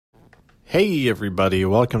Hey everybody,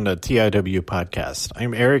 welcome to TIW Podcast.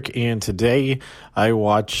 I'm Eric, and today I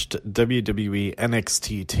watched WWE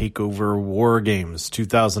NXT TakeOver War Games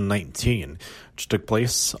 2019, which took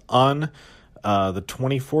place on the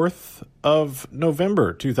 24th of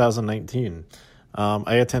November 2019.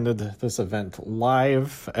 I attended this event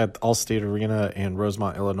live at Allstate Arena in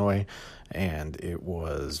Rosemont, Illinois, and it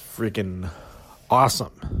was freaking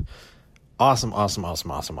awesome. Awesome.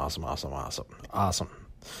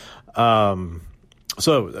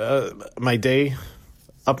 My day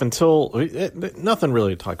up until nothing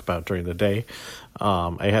really to talk about during the day.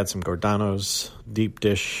 I had some Giordano's deep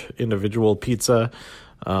dish individual pizza.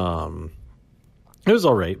 It was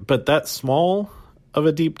all right, but that small of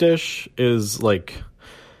a deep dish is like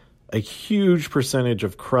a huge percentage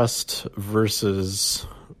of crust versus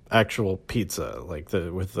actual pizza, like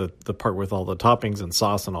the part with all the toppings and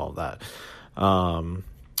sauce and all of that.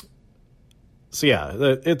 So yeah,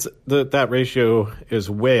 that ratio is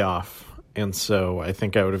way off, and so I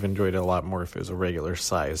think I would have enjoyed it a lot more if it was a regular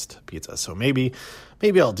sized pizza. So maybe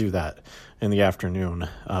I'll do that in the afternoon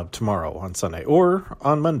tomorrow on Sunday or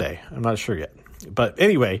on Monday. I'm not sure yet. But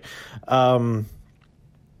anyway, that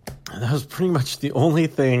was pretty much the only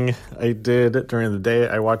thing I did during the day.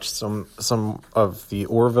 I watched some of the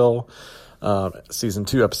Orville season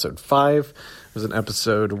 2, episode 5. It was an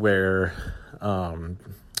episode where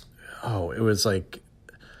it was like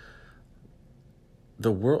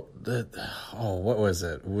the world. What was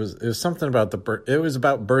it? It was something about it was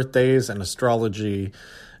about birthdays and astrology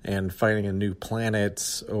and finding a new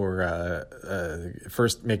planet or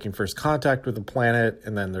making first contact with the planet.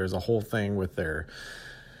 And then there's a whole thing with their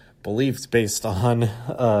beliefs based on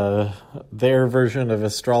their version of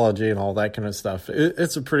astrology and all that kind of stuff.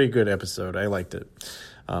 It's a pretty good episode. I liked it.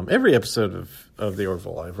 Every episode of the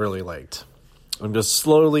Orville I've really liked. I'm just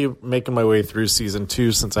slowly making my way through season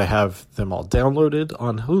 2 since I have them all downloaded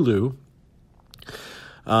on Hulu,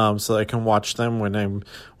 so I can watch them when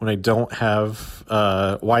I don't have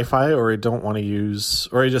Wi-Fi, or I don't want to use,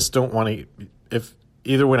 or I just don't want to,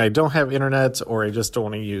 either when I don't have internet or I just don't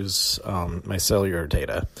want to use my cellular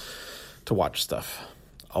data to watch stuff.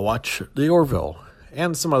 I'll watch the Orville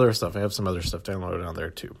and some other stuff. I have some other stuff downloaded on there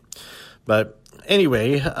too. But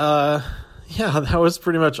anyway, yeah, that was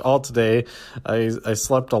pretty much all today. I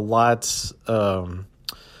slept a lot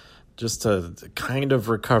just to kind of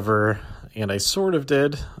recover, and I sort of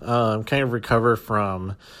did kind of recover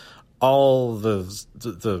from all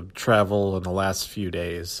the travel in the last few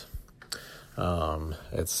days.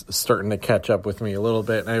 It's starting to catch up with me a little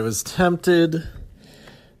bit, and I was tempted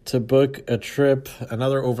to book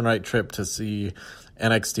another overnight trip to see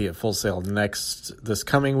NXT at Full Sail this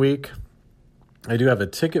coming week. I do have a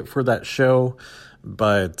ticket for that show,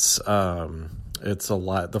 but it's a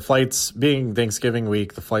lot. The flights, being Thanksgiving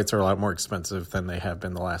week, the flights are a lot more expensive than they have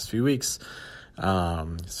been the last few weeks.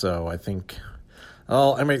 So I think,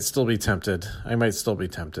 I might still be tempted.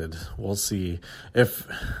 We'll see if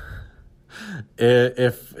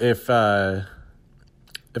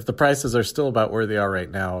the prices are still about where they are right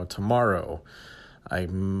now. Tomorrow, I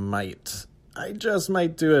just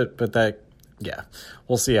might do it, but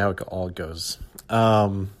we'll see how it all goes. I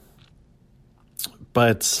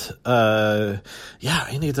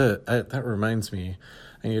need to, that reminds me,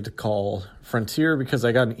 I need to call Frontier because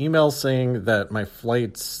I got an email saying that my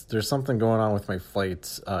flights, there's something going on with my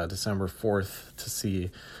flights, December 4th to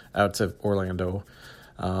see out to Orlando.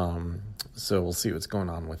 So we'll see what's going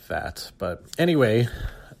on with that. But anyway,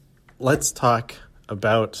 let's talk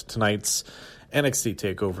about tonight's NXT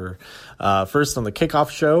TakeOver. First on the kickoff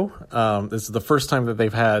show, this is the first time that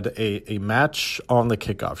they've had a match on the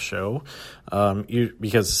kickoff show,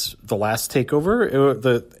 because the last TakeOver,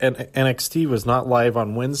 the NXT was not live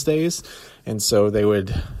on Wednesdays, and so they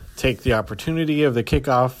would take the opportunity of the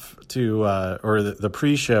kickoff to, or the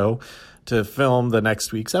pre-show, to film the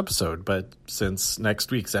next week's episode. But since next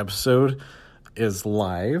week's episode is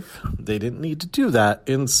live, they didn't need to do that,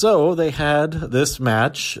 and so they had this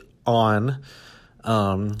match on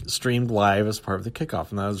streamed live as part of the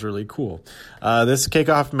kickoff, and that was really cool. This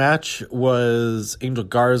kickoff match was Angel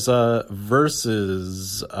Garza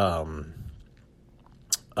versus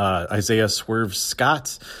Isaiah Swerve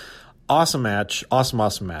Scott. Awesome match. One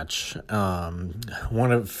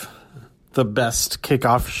of the best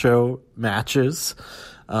kickoff show matches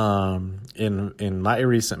in my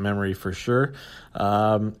recent memory, for sure.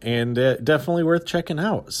 And definitely worth checking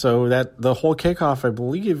out. So that the whole kickoff, I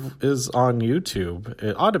believe, is on YouTube.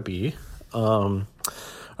 It ought to be.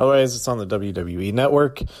 Otherwise, it's on the WWE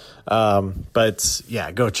Network. But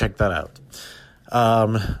yeah, go check that out.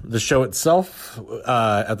 The show itself,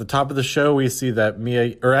 at the top of the show, we see that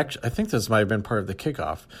Mia, or actually, I think this might have been part of the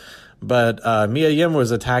kickoff, but Mia Yim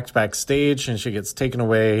was attacked backstage and she gets taken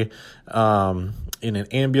away in an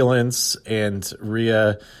ambulance, and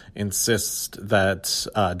Rhea insists that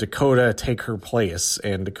Dakota take her place,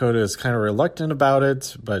 and Dakota is kind of reluctant about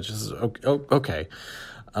it, but just okay.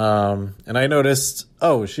 And I noticed,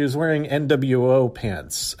 she was wearing NWO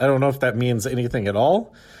pants. I don't know if that means anything at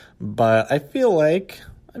all, but I feel like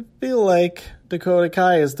Dakota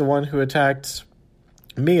Kai is the one who attacked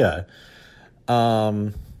Mia,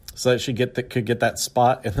 so that she could get that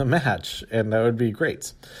spot in the match, and that would be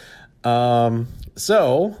great.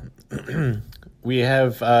 So we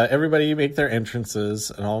have everybody make their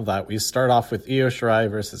entrances and all of that. We start off with Io Shirai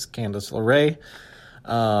versus Candice LeRae.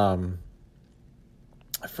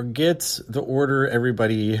 I forget the order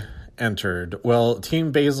everybody entered. Well,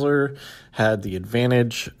 Team Baszler had the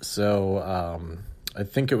advantage, so I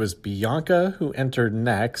think it was Bianca who entered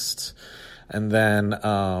next, and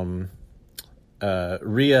then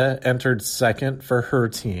Rhea entered second for her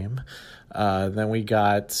team. Then we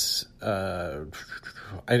got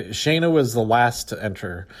Shayna was the last to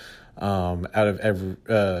enter out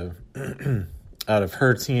of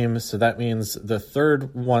her team, so that means the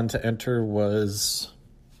third one to enter was...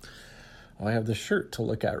 I have the shirt to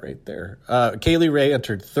look at right there. Kaylee Ray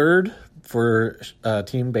entered third for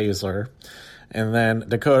Team Baszler. And then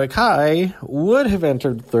Dakota Kai would have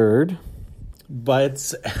entered third.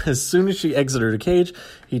 But as soon as she exited her cage,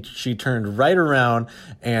 she turned right around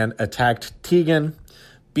and attacked Tegan,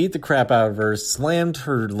 beat the crap out of her, slammed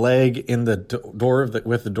her leg in the door of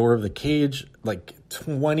the cage like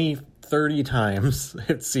 20, 30 times,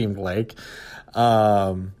 it seemed like.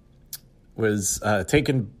 Was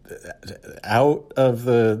taken out of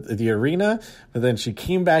the arena, but then she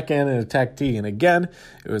came back in and attacked Tegan again.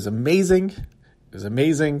 It was amazing. It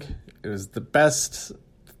was the best,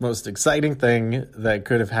 most exciting thing that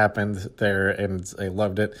could have happened there, and I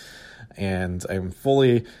loved it. And I'm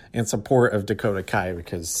fully in support of Dakota Kai,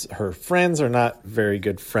 because her friends are not very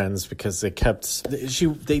good friends, because they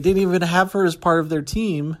didn't even have her as part of their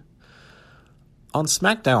team on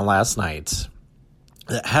SmackDown last night.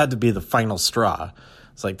 That had to be the final straw.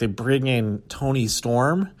 It's like they bring in Toni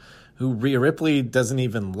Storm, who Rhea Ripley doesn't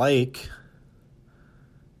even like,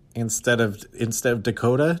 instead of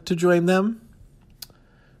Dakota to join them.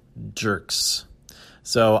 Jerks.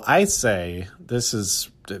 So I say this is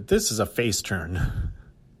a face turn.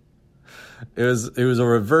 It was a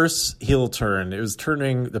reverse heel turn. It was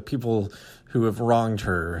turning the people who have wronged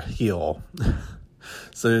her heel.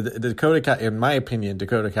 So Dakota Kai, in my opinion,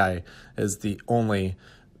 Dakota Kai is the only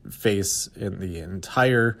face in the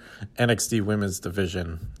entire NXT women's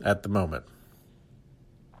division at the moment,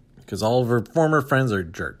 because all of her former friends are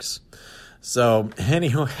jerks. So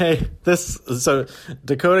anyway,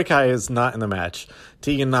 Dakota Kai is not in the match.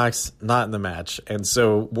 Tegan Nox not in the match, and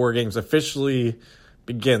so War Games officially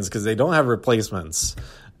begins because they don't have replacements.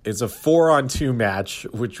 It's a 4-on-2 match,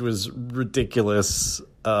 which was ridiculous.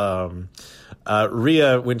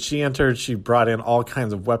 Rhea, when she entered, she brought in all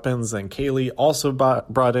kinds of weapons, and Kaylee also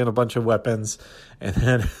brought in a bunch of weapons, and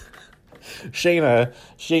then Shayna,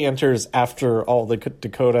 she enters after all the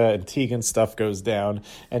Dakota and Tegan stuff goes down,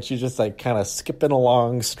 and she's just like kind of skipping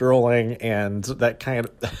along, strolling, and that kind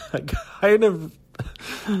of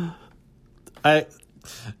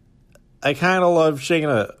I kind of love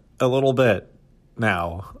Shayna a little bit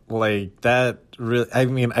now. Like that really, I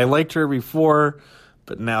mean, I liked her before,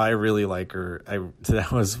 but now I really like her.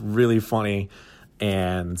 That was really funny,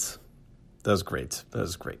 and that was great.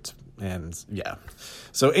 And yeah.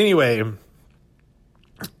 So anyway,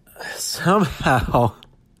 somehow,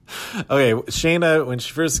 okay, Shayna, when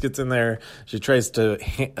she first gets in there, she tries to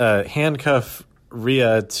handcuff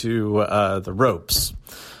Rhea to the ropes.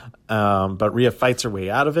 But Rhea fights her way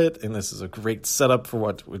out of it, and this is a great setup for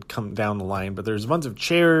what would come down the line. But there's a bunch of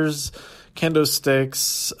chairs, kendo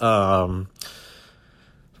sticks,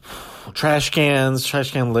 trash can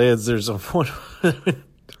lids. There's a one.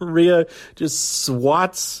 Rhea just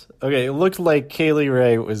swats. Okay, it looked like Kaylee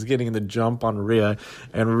Ray was getting the jump on Rhea,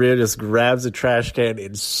 and Rhea just grabs a trash can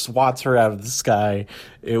and swats her out of the sky.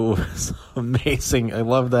 It was amazing. I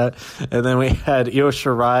love that. And then we had Io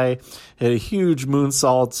Shirai hit a huge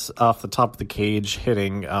moonsault off the top of the cage,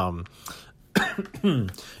 hitting Candice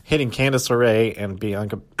LeRae and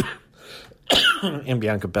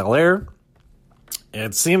Bianca Belair.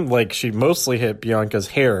 It seemed like she mostly hit Bianca's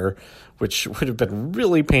hair, which would have been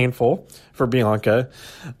really painful for Bianca.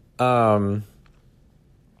 But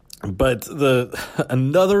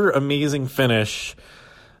another amazing finish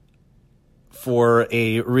for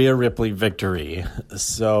a Rhea Ripley victory.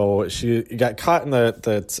 So she got caught in is it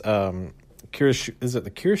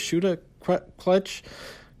the Kirishita clutch?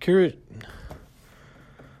 I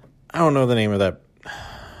don't know the name of that.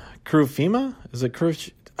 Kurufima? Is it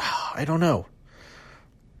Kurush? Oh, I don't know.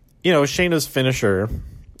 Shayna's finisher.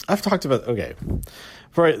 I've talked about, okay.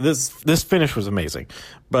 This finish was amazing.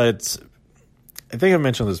 But I think I've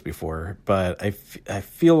mentioned this before, but I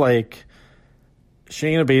feel like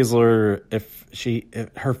Shayna Baszler,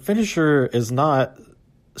 if her finisher is not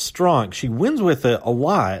strong, she wins with it a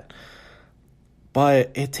lot,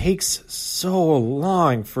 but it takes so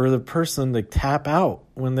long for the person to tap out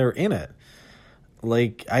when they're in it.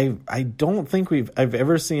 Like, I don't think I've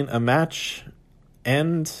ever seen a match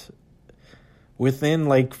end within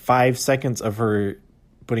like 5 seconds of her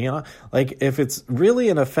putting it on. Like, if it's really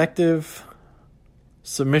an effective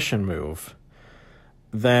submission move,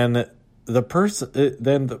 then the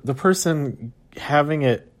person having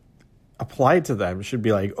it applied to them should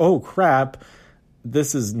be like, oh crap,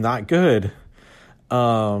 this is not good,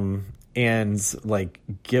 and like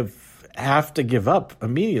have to give up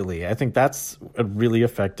immediately. I think that's a really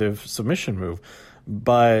effective submission move.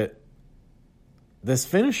 But this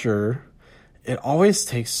finisher, it always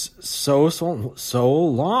takes so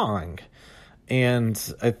long.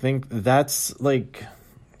 And I think that's like,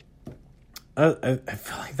 I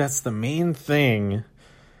feel like that's the main thing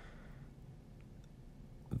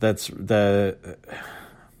that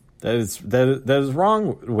is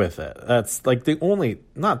wrong with it. That's like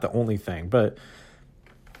not the only thing, but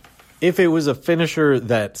if it was a finisher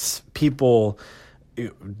that people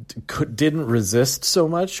couldn't resist so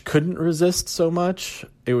much,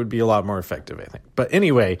 it would be a lot more effective, I think. But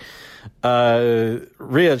anyway,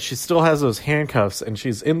 Rhea, she still has those handcuffs, and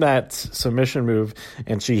she's in that submission move,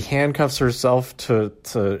 and she handcuffs herself to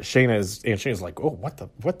Shayna, and Shayna's like, oh, what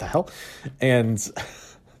the hell? And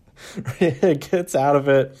Rhea gets out of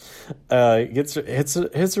it, hits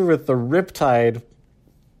her with the riptide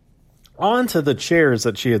onto the chairs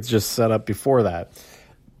that she had just set up before that,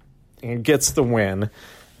 and gets the win.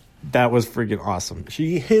 That was freaking awesome.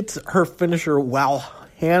 She hits her finisher while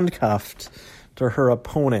handcuffed to her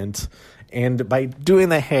opponent, and by doing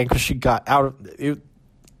the handcuff, she got out of it.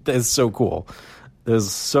 That is so cool. That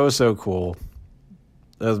is so cool.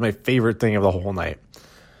 That was my favorite thing of the whole night.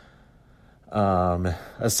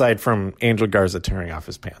 Aside from Angel Garza tearing off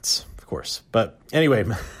his pants, of course. But anyway,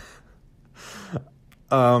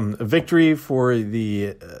 a victory for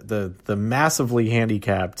the massively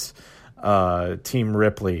handicapped Team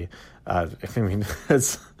Ripley. I mean,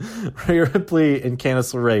 it's Rhea Ripley and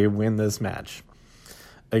Candice LeRae win this match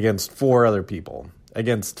against 4 other people,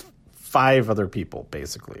 against 5 other people,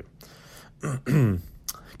 basically,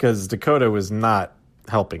 because Dakota was not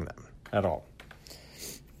helping them at all.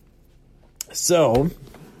 So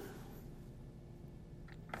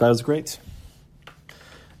that was great.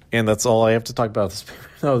 And that's all I have to talk about this.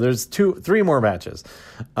 No, there's 3 more matches.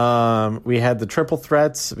 We had the triple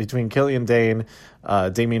threats between Killian Dane,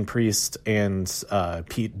 Damian Priest, and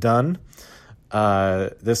Pete Dunne.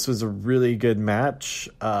 This was a really good match.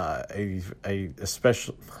 I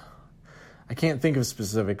can't think of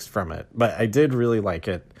specifics from it, but I did really like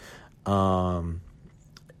it.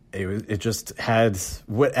 It just had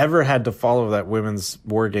whatever had to follow that women's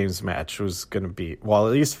War Games match was going to be, well,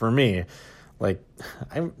 at least for me, like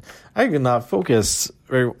I could not focus.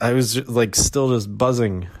 I was like still just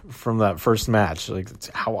buzzing from that first match. Like,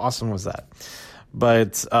 how awesome was that?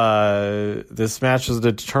 But this match is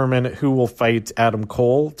to determine who will fight Adam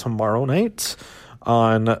Cole tomorrow night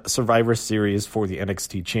on Survivor Series for the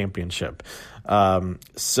NXT Championship.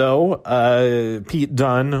 So Pete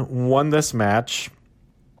Dunne won this match.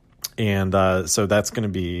 And so that's going to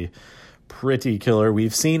be pretty killer.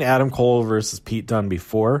 We've seen Adam Cole versus Pete Dunne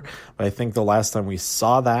before, but I think the last time we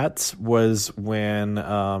saw that was when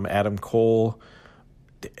Adam Cole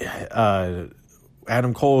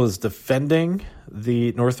was defending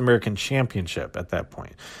the North American Championship at that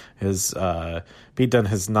point. Pete Dunne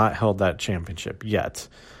has not held that championship yet.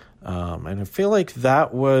 And I feel like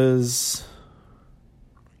that was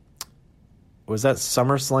that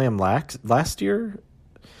SummerSlam last year?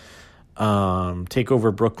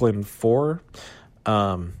 Takeover Brooklyn 4.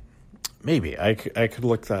 Maybe I could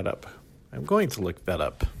look that up. I'm going to look that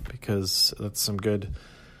up because it's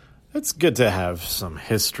good to have some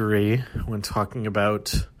history when talking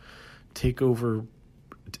about Takeover,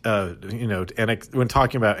 when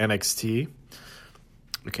talking about NXT.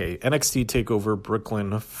 Okay, NXT Takeover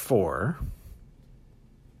Brooklyn 4.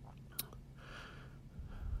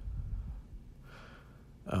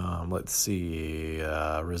 Let's see,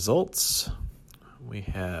 results. We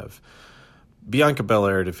have Bianca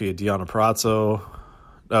Belair defeated Deonna Purrazzo.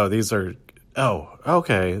 Oh, these are... Oh,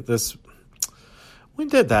 okay. When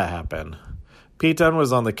did that happen? Pete Dunne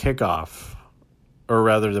was on the kickoff, or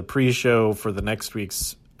rather the pre-show for the next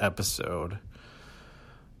week's episode.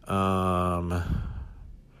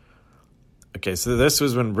 Okay, so this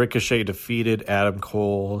was when Ricochet defeated Adam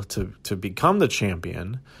Cole to become the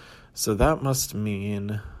champion. So that must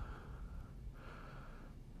mean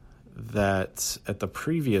that at the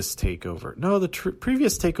previous takeover... No, the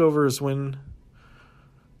previous takeover is when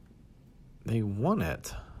they won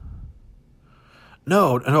it.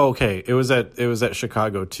 No, okay. It was at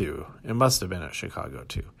Chicago 2. It must have been at Chicago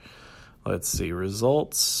 2. Let's see.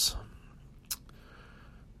 Results.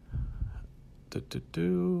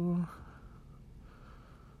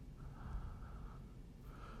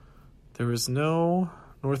 There was no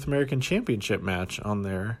North American Championship match on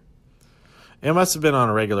there. It must have been on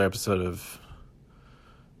a regular episode of...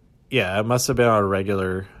 Yeah, it must have been on a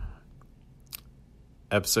regular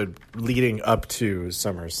episode leading up to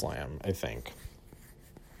SummerSlam, I think.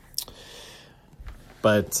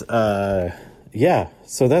 But, yeah,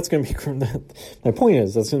 so that's going to be... My point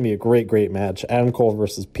is, that's going to be a great match. Adam Cole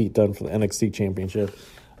versus Pete Dunne for the NXT Championship.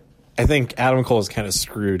 I think Adam Cole is kind of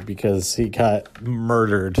screwed because he got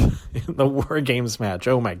murdered in the War Games match.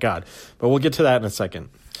 Oh, my God. But we'll get to that in a second.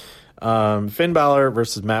 Finn Balor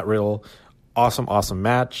versus Matt Riddle. Awesome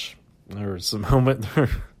match. There was some moment there.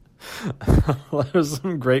 There's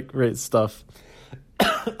some great stuff.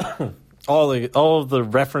 All of the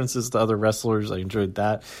references to other wrestlers, I enjoyed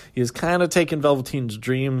that. He was kind of taking Velveteen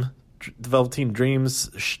Dream's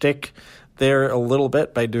shtick there a little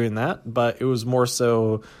bit by doing that, but it was more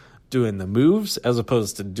so doing the moves as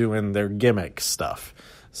opposed to doing their gimmick stuff.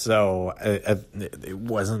 So it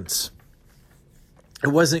wasn't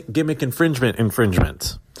gimmick infringement.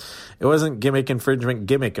 It wasn't gimmick infringement.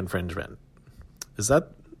 Is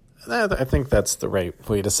that... I think that's the right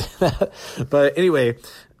way to say that. But anyway,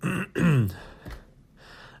 Finn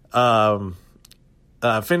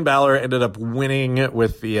Balor ended up winning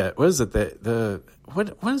with the what is it,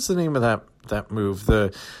 what is the name of that move,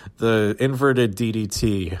 the inverted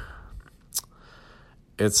DDT.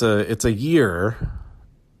 It's a year.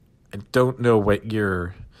 I don't know what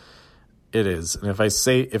year it is, and if I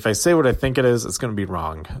say what I think it is, it's going to be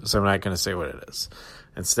wrong, so I'm not going to say what it is.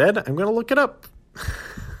 Instead, I'm going to look it up.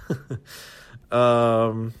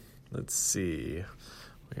 Let's see.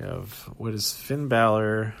 We have, what is Finn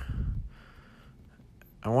Balor?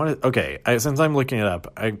 Since I'm looking it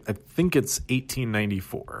up, I think it's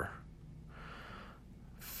 1894.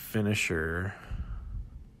 Finisher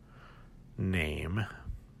name.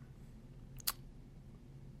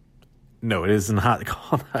 No, it is not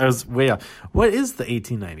called. I was way off. What is the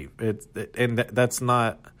 1890?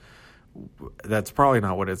 That's probably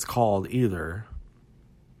not what it's called either.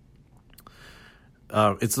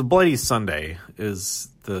 It's the Bloody Sunday is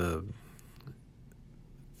the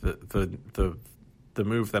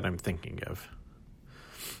move that I'm thinking of.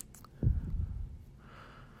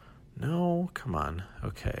 No, come on.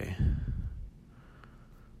 Okay.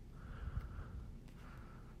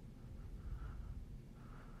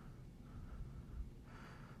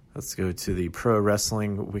 Let's go to the Pro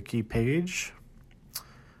Wrestling Wiki page.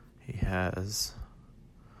 He has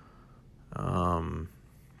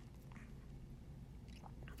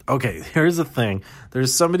okay, here's the thing.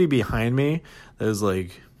 There's somebody behind me that is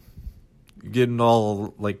like getting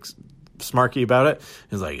all like smarky about it.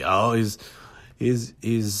 He's like, oh, he's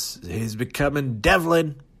becoming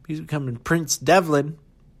Devlin. He's becoming Prince Devlin.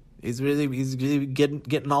 He's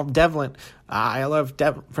getting all Devlin. I love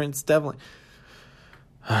Prince Devlin.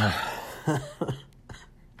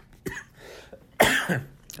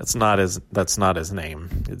 That's not his name.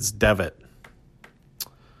 It's Devitt.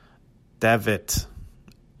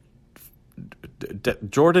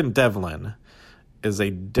 Jordan Devlin is a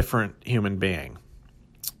different human being.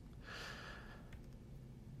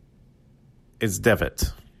 It's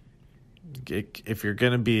Devitt. If you're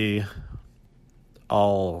going to be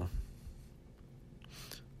all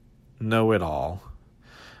know-it-all,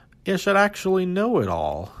 you should actually know it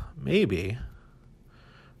all, maybe.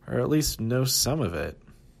 Or at least know some of it.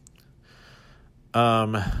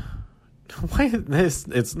 Why this?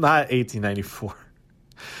 It's not 1894.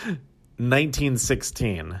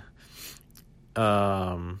 1916.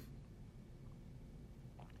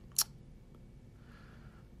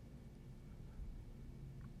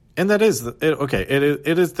 And that is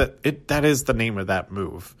that is the name of that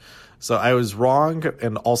move. So I was wrong,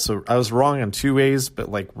 and also I was wrong in two ways, but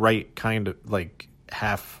like right, kind of like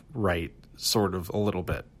half right, sort of a little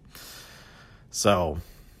bit. So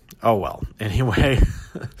Oh, well. Anyway,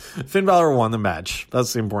 Finn Balor won the match.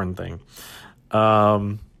 That's the important thing.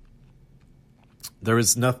 There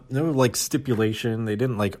was no like stipulation. They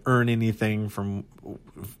didn't like earn anything from.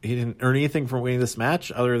 He didn't earn anything from winning this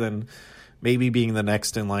match other than maybe being the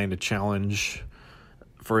next in line to challenge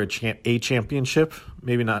for a championship.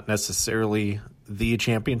 Maybe not necessarily the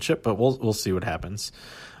championship, but we'll see what happens.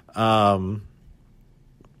 And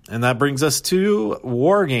that brings us to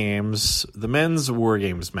War Games, the men's War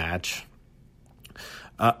Games match.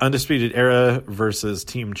 Undisputed Era versus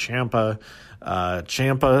Team Ciampa.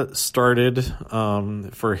 Ciampa started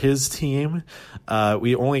for his team.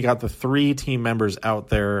 We only got the 3 team members out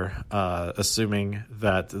there, assuming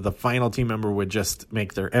that the final team member would just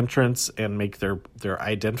make their entrance and make their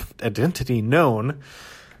identity known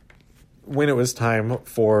when it was time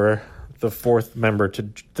for the 4th member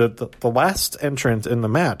to the last entrant in the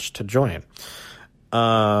match to join.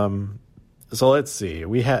 So let's see.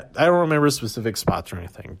 I don't remember specific spots or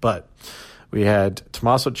anything, but we had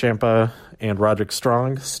Tommaso Ciampa and Roderick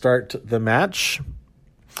Strong start the match.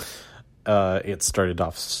 It started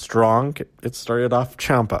off strong. It started off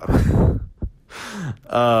Ciampa.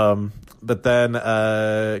 But then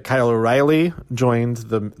Kyle O'Reilly joined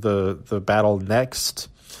the battle next.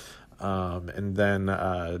 And then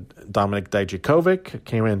Dominik Dijakovic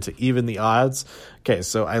came in to even the odds. Okay,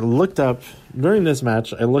 so during this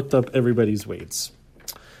match, I looked up everybody's weights.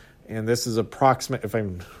 And this is approximate, if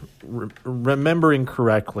I'm remembering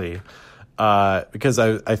correctly, because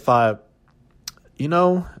I thought,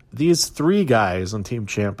 these 3 guys on Team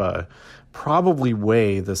Ciampa probably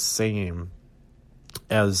weigh the same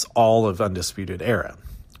as all of Undisputed Era.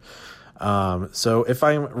 So if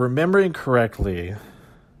I'm remembering correctly,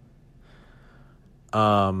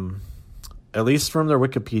 at least from their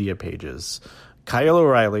Wikipedia pages, Kyle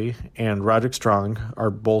O'Reilly and Roderick Strong are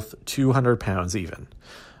both 200 pounds even.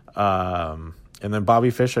 And then Bobby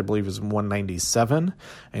Fish, I believe, is 197,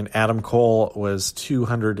 and Adam Cole was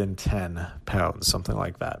 210 pounds, something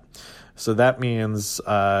like that. So that means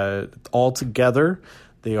altogether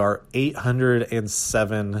they are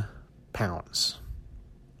 807 pounds.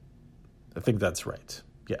 I think that's right.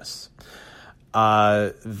 Yes.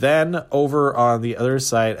 Then over on the other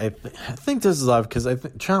side, I think this is off because I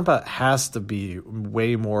think Ciampa has to be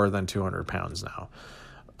way more than 200 pounds now.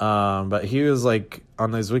 But he was like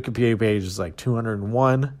on his Wikipedia page is like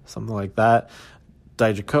 201, something like that.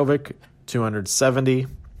 Dijakovic 270,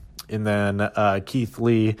 and then Keith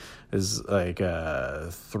Lee is like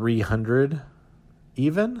 300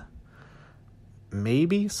 even,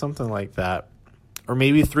 maybe something like that, or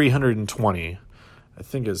maybe 320. I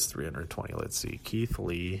think it's 320. Let's see, Keith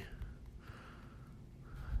Lee.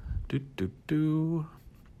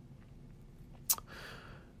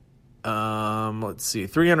 Let's see,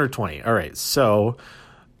 320. All right, so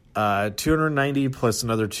 290 plus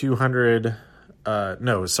another 200.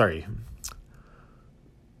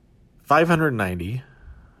 590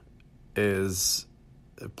 is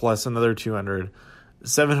plus another 200,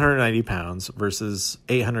 790 pounds versus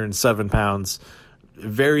 807 pounds.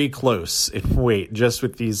 Very close in weight just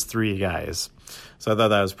with these 3 guys. So I thought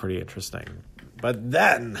that was pretty interesting. But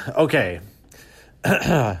then, okay.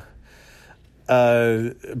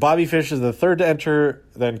 Bobby Fish is the third to enter.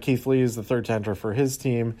 Then Keith Lee is the third to enter for his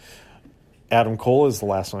team. Adam Cole is the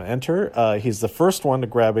last one to enter. He's the first one to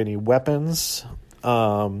grab any weapons.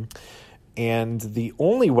 And the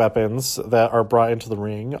only weapons that are brought into the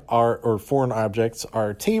ring or foreign objects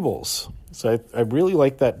are tables. So I really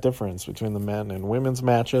like that difference between the men and women's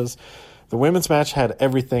matches. The women's match had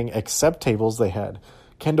everything except tables. They had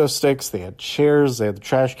kendo sticks, they had chairs, they had the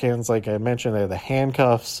trash cans, like I mentioned, they had the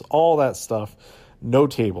handcuffs, all that stuff. No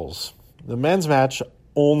tables. The men's match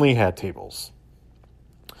only had tables.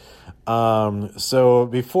 So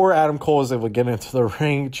before Adam Cole was able to get into the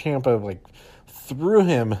ring, Ciampa threw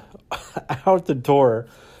him out the door,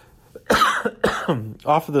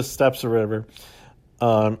 off of the steps or whatever,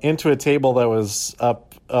 into a table that was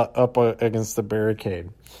up against the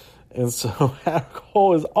barricade. And so Adam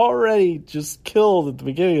Cole is already just killed at the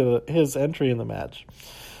beginning of his entry in the match.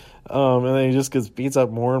 And then he just gets beat up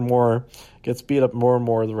more and more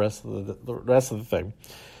the rest of the thing.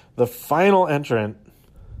 The final entrant,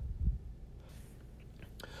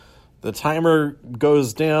 the timer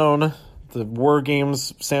goes down, the War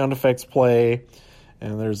Games sound effects play,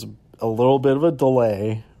 and there's a little bit of a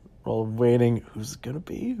delay while waiting. Who's it gonna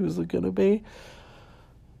be?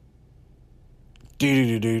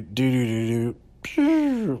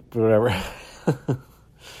 Whatever.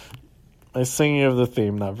 My singing of the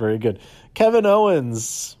theme, not very good. Kevin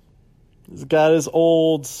Owens has got his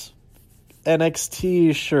old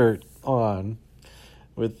NXT shirt on.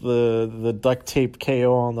 with the duct tape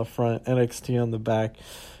KO on the front, NXT on the back.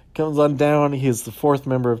 Comes on down. He's the fourth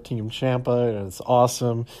member of Team Ciampa, and it's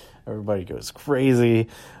awesome. Everybody goes crazy.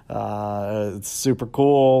 It's super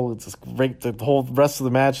cool. It's just great. The whole rest of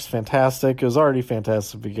the match is fantastic. It was already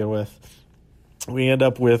fantastic to begin with. We end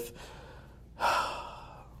up with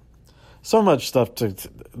so much stuff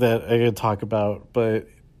that I could talk about, but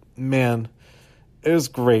man, it was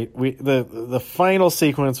great. The final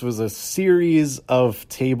sequence was a series of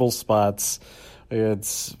table spots.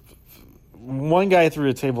 It's one guy threw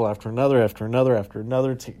a table after another.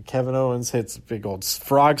 Kevin Owens hits a big old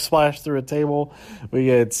frog splash through a table. We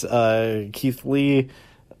get Keith Lee.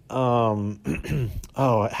 Oh,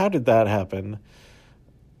 how did that happen?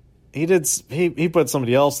 He put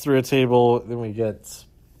somebody else through a table. Then we get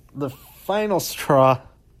the final straw.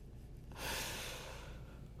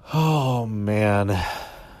 Oh, man.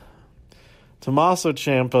 Tommaso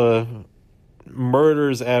Ciampa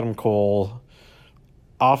murders Adam Cole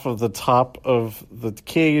off of the top of the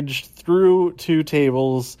cage through two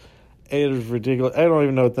tables. It is ridiculous. I don't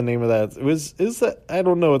even know what the name of that I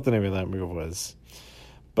don't know what the name of that move was.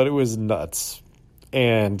 But it was nuts.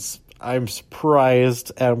 And I'm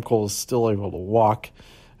surprised Adam Cole is still able to walk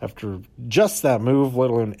after just that move, let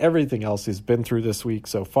alone everything else he's been through this week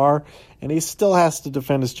so far. And he still has to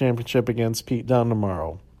defend his championship against Pete Dunne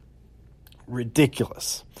tomorrow.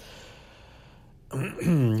 Ridiculous.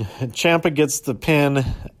 Ciampa gets the pin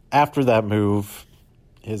after that move.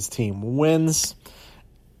 His team wins.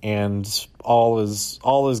 And all is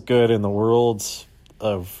good in the world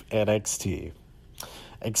of NXT.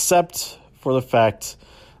 Except for the fact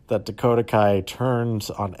that Dakota Kai turned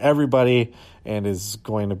on everybody and is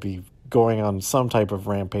going to be going on some type of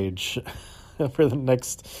rampage for the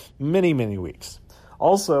next many, many weeks.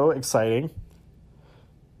 Also exciting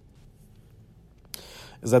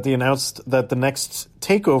is that they announced that the next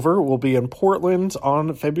takeover will be in Portland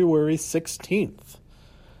on February 16th.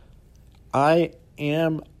 I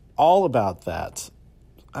am all about that.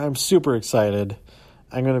 I'm super excited.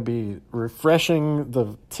 I'm going to be refreshing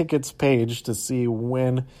the tickets page to see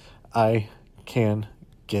when I can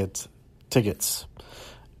get tickets.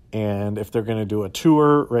 And if they're going to do a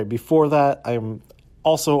tour right before that, I'm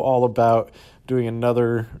also all about doing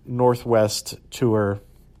another Northwest tour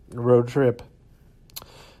road trip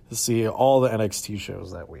to see all the NXT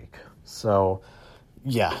shows that week. So,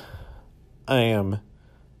 yeah, I am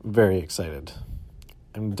very excited.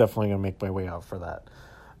 I'm definitely going to make my way out for that.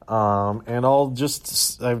 And I'll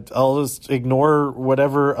just ignore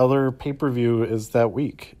whatever other pay-per-view is that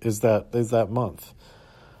week, is that month.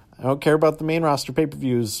 I don't care about the main roster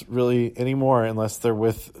pay-per-views really anymore unless they're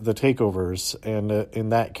with the takeovers. And in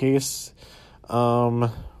that case,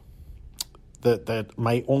 that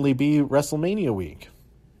might only be WrestleMania week.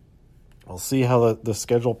 We'll see how the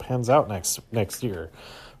schedule pans out next year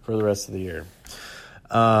for the rest of the year.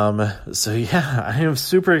 So yeah, I am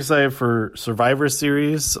super excited for Survivor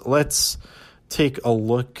Series. Let's take a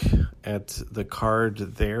look at the card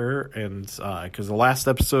there. And, cause the last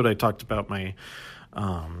episode I talked about my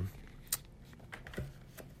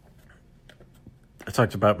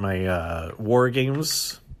War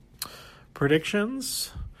Games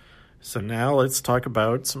predictions. So now let's talk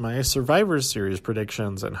about my Survivor Series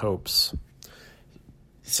predictions and hopes.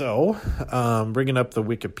 So, bringing up the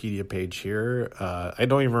Wikipedia page here,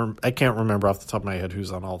 I can't remember off the top of my head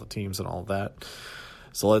who's on all the teams and all of that.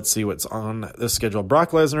 So let's see what's on the schedule.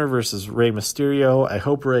 Brock Lesnar versus Rey Mysterio. I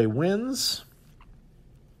hope Rey wins.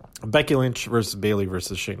 Becky Lynch versus Bayley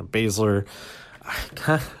versus Shayna Baszler.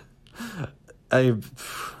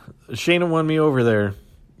 Shayna won me over there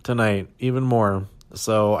tonight, even more.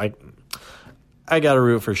 So I got to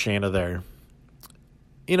root for Shayna there.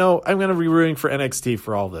 You know, I'm going to be rooting for NXT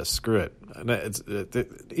for all this. Screw it.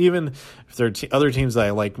 Even if there are other teams that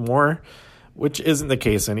I like more, which isn't the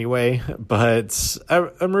case anyway, but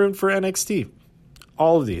I'm rooting for NXT.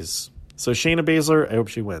 All of these. So Shayna Baszler, I hope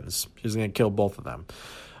she wins. She's going to kill both of them.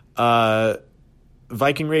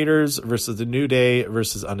 Viking Raiders versus the New Day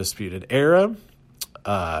versus Undisputed Era.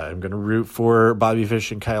 I'm going to root for Bobby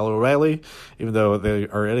Fish and Kyle O'Reilly, even though they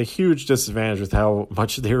are at a huge disadvantage with how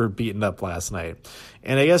much they were beaten up last night.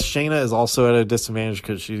 And I guess Shayna is also at a disadvantage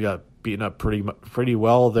because she got beaten up pretty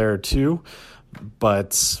well there too.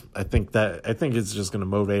 But I think it's just going to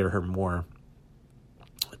motivate her more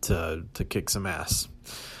to kick some ass.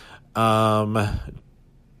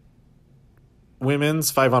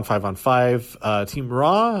 Women's 5-on-5-on-5 Team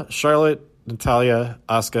Raw, Charlotte, Natalya,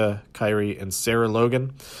 Asuka, Kairi, and Sarah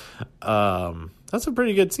Logan. That's a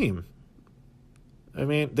pretty good team. I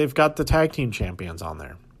mean, they've got the tag team champions on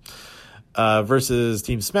there. versus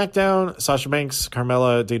Team SmackDown, Sasha Banks,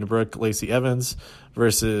 Carmella, Dana Brooke, Lacey Evans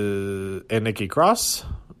and Nikki Cross.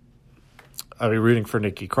 I'll be rooting for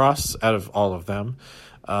Nikki Cross out of all of them,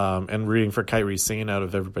 and rooting for Kairi Sane out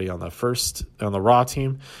of everybody on the Raw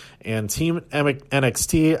team. And Team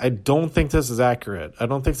NXT, I don't think this is accurate. I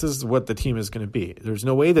don't think this is what the team is going to be. There's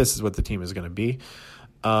no way this is what the team is going to be.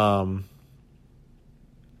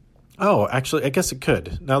 Actually, I guess it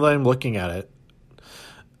could. Now that I'm looking at it,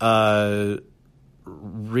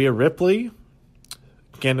 Rhea Ripley,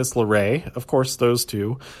 Candice LeRae, of course, those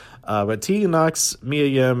two. But Tegan Nox, Mia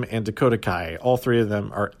Yim, and Dakota Kai, all three of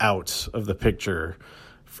them are out of the picture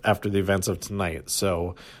after the events of tonight.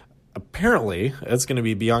 So apparently, it's going to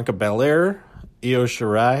be Bianca Belair, Io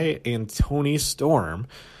Shirai, and Toni Storm.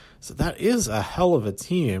 So that is a hell of a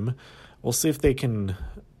team. We'll see if they can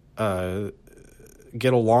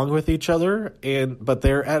get along with each other, but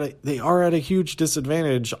they are at a huge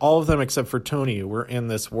disadvantage. All of them except for Toni were in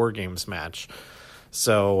this War Games match,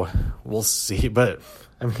 so we'll see. But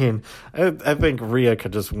I mean, I think Rhea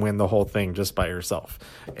could just win the whole thing just by herself,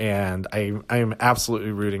 and I'm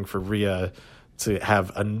absolutely rooting for Rhea to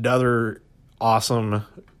have another awesome,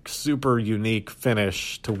 super unique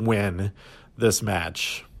finish to win this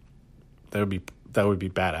match. That would be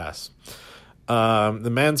badass. The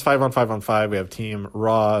men's 5-on-5-on-5, we have Team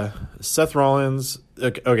Raw, Seth Rollins.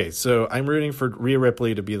 Okay, so I'm rooting for Rhea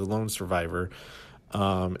Ripley to be the lone survivor.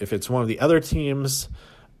 If it's one of the other teams,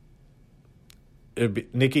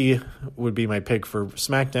 Nikki would be my pick for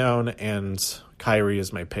SmackDown, and Kairi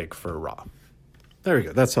is my pick for Raw. There we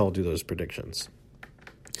go. That's how I'll do those predictions.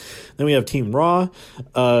 Then we have Team Raw.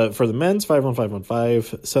 For the men's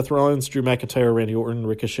 5-on-5-on-5, Seth Rollins, Drew McIntyre, Randy Orton,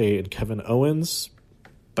 Ricochet, and Kevin Owens.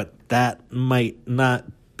 But that might not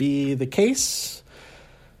be the case.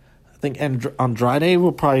 I think Andrade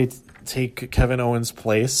will probably take Kevin Owens'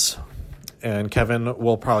 place, and Kevin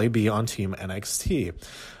will probably be on Team NXT.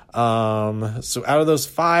 So out of those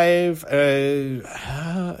five,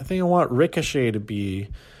 I think I want Ricochet to be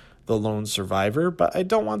the lone survivor, but I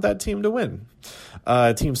don't want that team to win.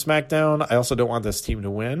 Team SmackDown, I also don't want this team to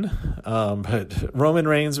win. But Roman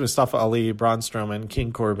Reigns, Mustafa Ali, Braun Strowman,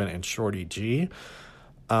 King Corbin, and Shorty G.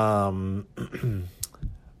 I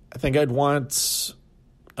think I'd want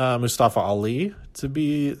Mustafa Ali to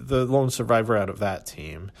be the lone survivor out of that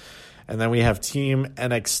team. And then we have Team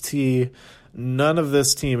NXT. None of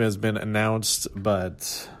this team has been announced,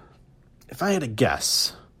 but if I had to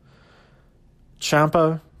guess,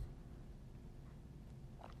 Ciampa,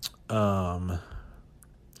 Ciampa,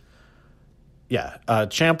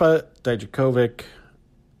 Dijakovic,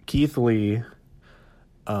 Keith Lee,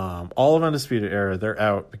 all of Undisputed Era, they're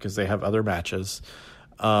out because they have other matches.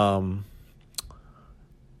 Kevin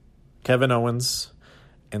Owens,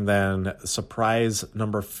 and then surprise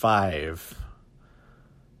number 5,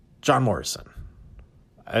 John Morrison.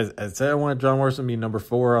 I said I wanted John Morrison to be number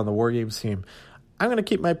 4 on the War Games team. I'm going to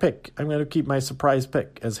keep my pick. I'm going to keep my surprise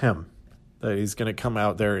pick as him. That he's going to come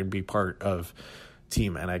out there and be part of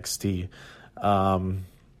Team NXT.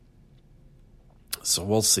 So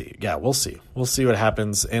we'll see. Yeah, we'll see. We'll see what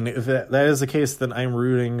happens. And if that is the case, then I'm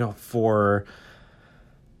rooting for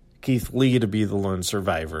Keith Lee to be the lone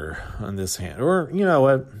survivor on this hand. Or, you know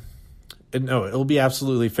what? No, it'll be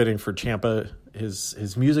absolutely fitting for Ciampa.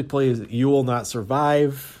 His music plays "You Will Not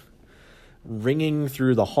Survive," ringing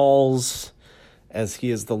through the halls as he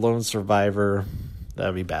is the lone survivor.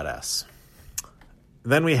 That'd be badass.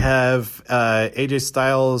 Then we have AJ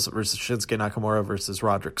Styles versus Shinsuke Nakamura versus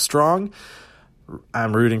Roderick Strong.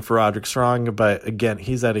 I'm rooting for Roderick Strong, but again,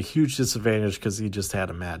 he's at a huge disadvantage because he just had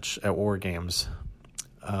a match at War Games.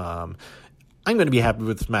 I'm going to be happy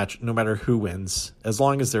with this match no matter who wins, as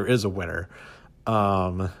long as there is a winner.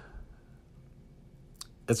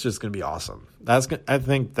 It's just going to be awesome. I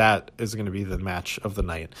think that is going to be the match of the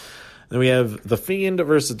night. Then we have The Fiend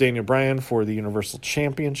versus Daniel Bryan for the Universal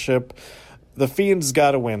Championship. The Fiend's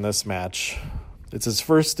got to win this match. It's his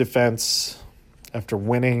first defense after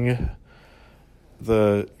winning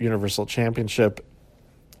the Universal Championship.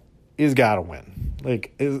 He's got to win.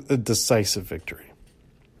 Like, a decisive victory.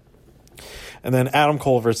 And then Adam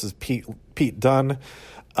Cole versus Pete Dunne.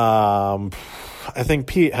 I think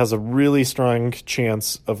Pete has a really strong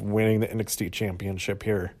chance of winning the NXT Championship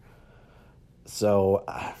here. So,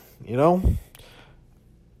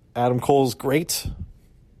 Adam Cole's great.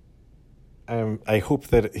 I hope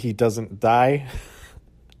that he doesn't die.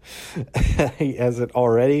 He hasn't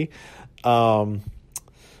already. I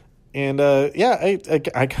kind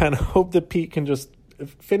of hope that Pete can just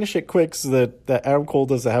finish it quick so that Adam Cole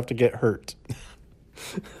doesn't have to get hurt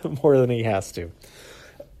more than he has to.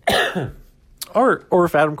 Or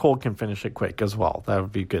if Adam Cole can finish it quick as well, that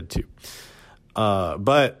would be good too.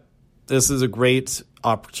 But this is a great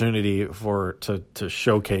opportunity to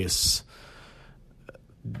showcase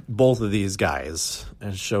both of these guys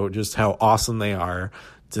and show just how awesome they are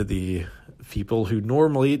to the people who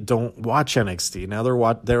normally don't watch NXT. Now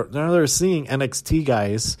they're seeing NXT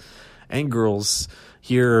guys and girls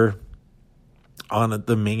here on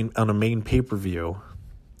a main pay-per-view,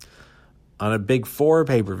 on a Big Four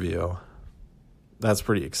pay-per-view. That's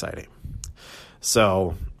pretty exciting.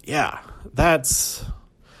 So yeah, that's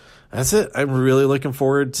it. I'm really looking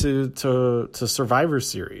forward to Survivor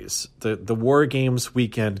Series. The War Games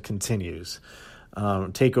weekend continues.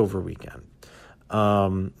 Takeover weekend.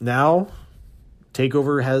 Now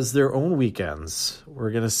Takeover has their own weekends.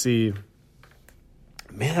 We're gonna see.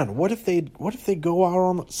 Man, what if they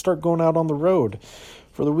start going out on the road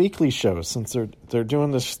for the weekly shows, since they're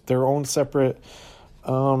doing this their own separate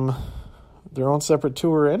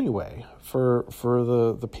tour anyway for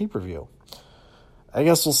the pay-per-view. I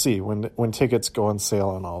guess we'll see when tickets go on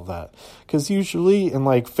sale and all of that. Because usually in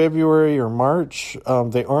like February or March,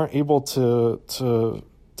 they aren't able to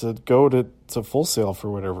go to Full Sail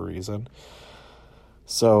for whatever reason.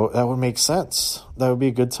 So that would make sense. That would be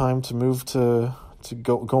a good time to move to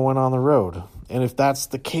going on the road. And if that's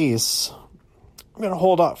the case, I'm gonna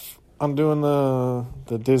hold off on doing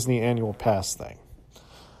the Disney annual pass thing,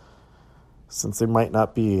 since they might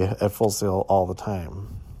not be at Full Sail all the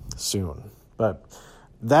time soon. But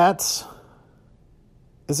that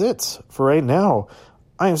is it for right now.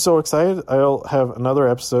 I am so excited. I'll have another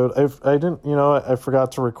episode. I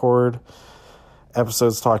forgot to record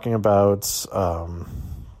episodes talking about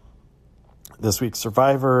this week's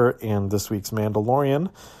Survivor and this week's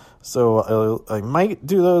Mandalorian. So I might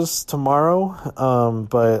do those tomorrow,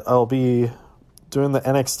 but I'll be doing the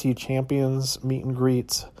NXT Champions meet and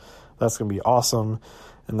greet. That's going to be awesome.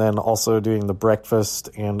 And then also doing the breakfast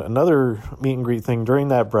and another meet and greet thing during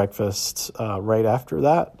that breakfast right after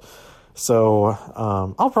that. So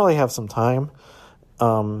I'll probably have some time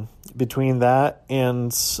between that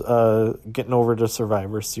and getting over to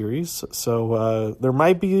Survivor Series. So there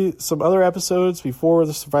might be some other episodes before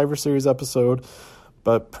the Survivor Series episode,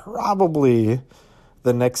 but probably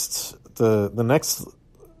the next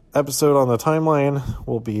episode on the timeline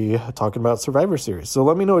will be talking about Survivor Series. So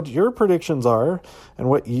let me know what your predictions are and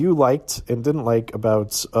what you liked and didn't like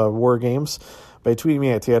about War Games by tweeting me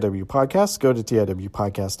at TIW Podcast. Go to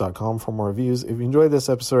TIWpodcast.com for more reviews. If you enjoyed this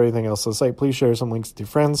episode or anything else on the site, please share some links with your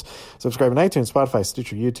friends. Subscribe on iTunes, Spotify,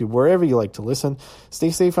 Stitcher, YouTube, wherever you like to listen. Stay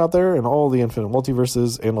safe out there in all the infinite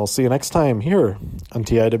multiverses, and I'll see you next time here on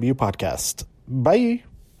TIW Podcast. Bye.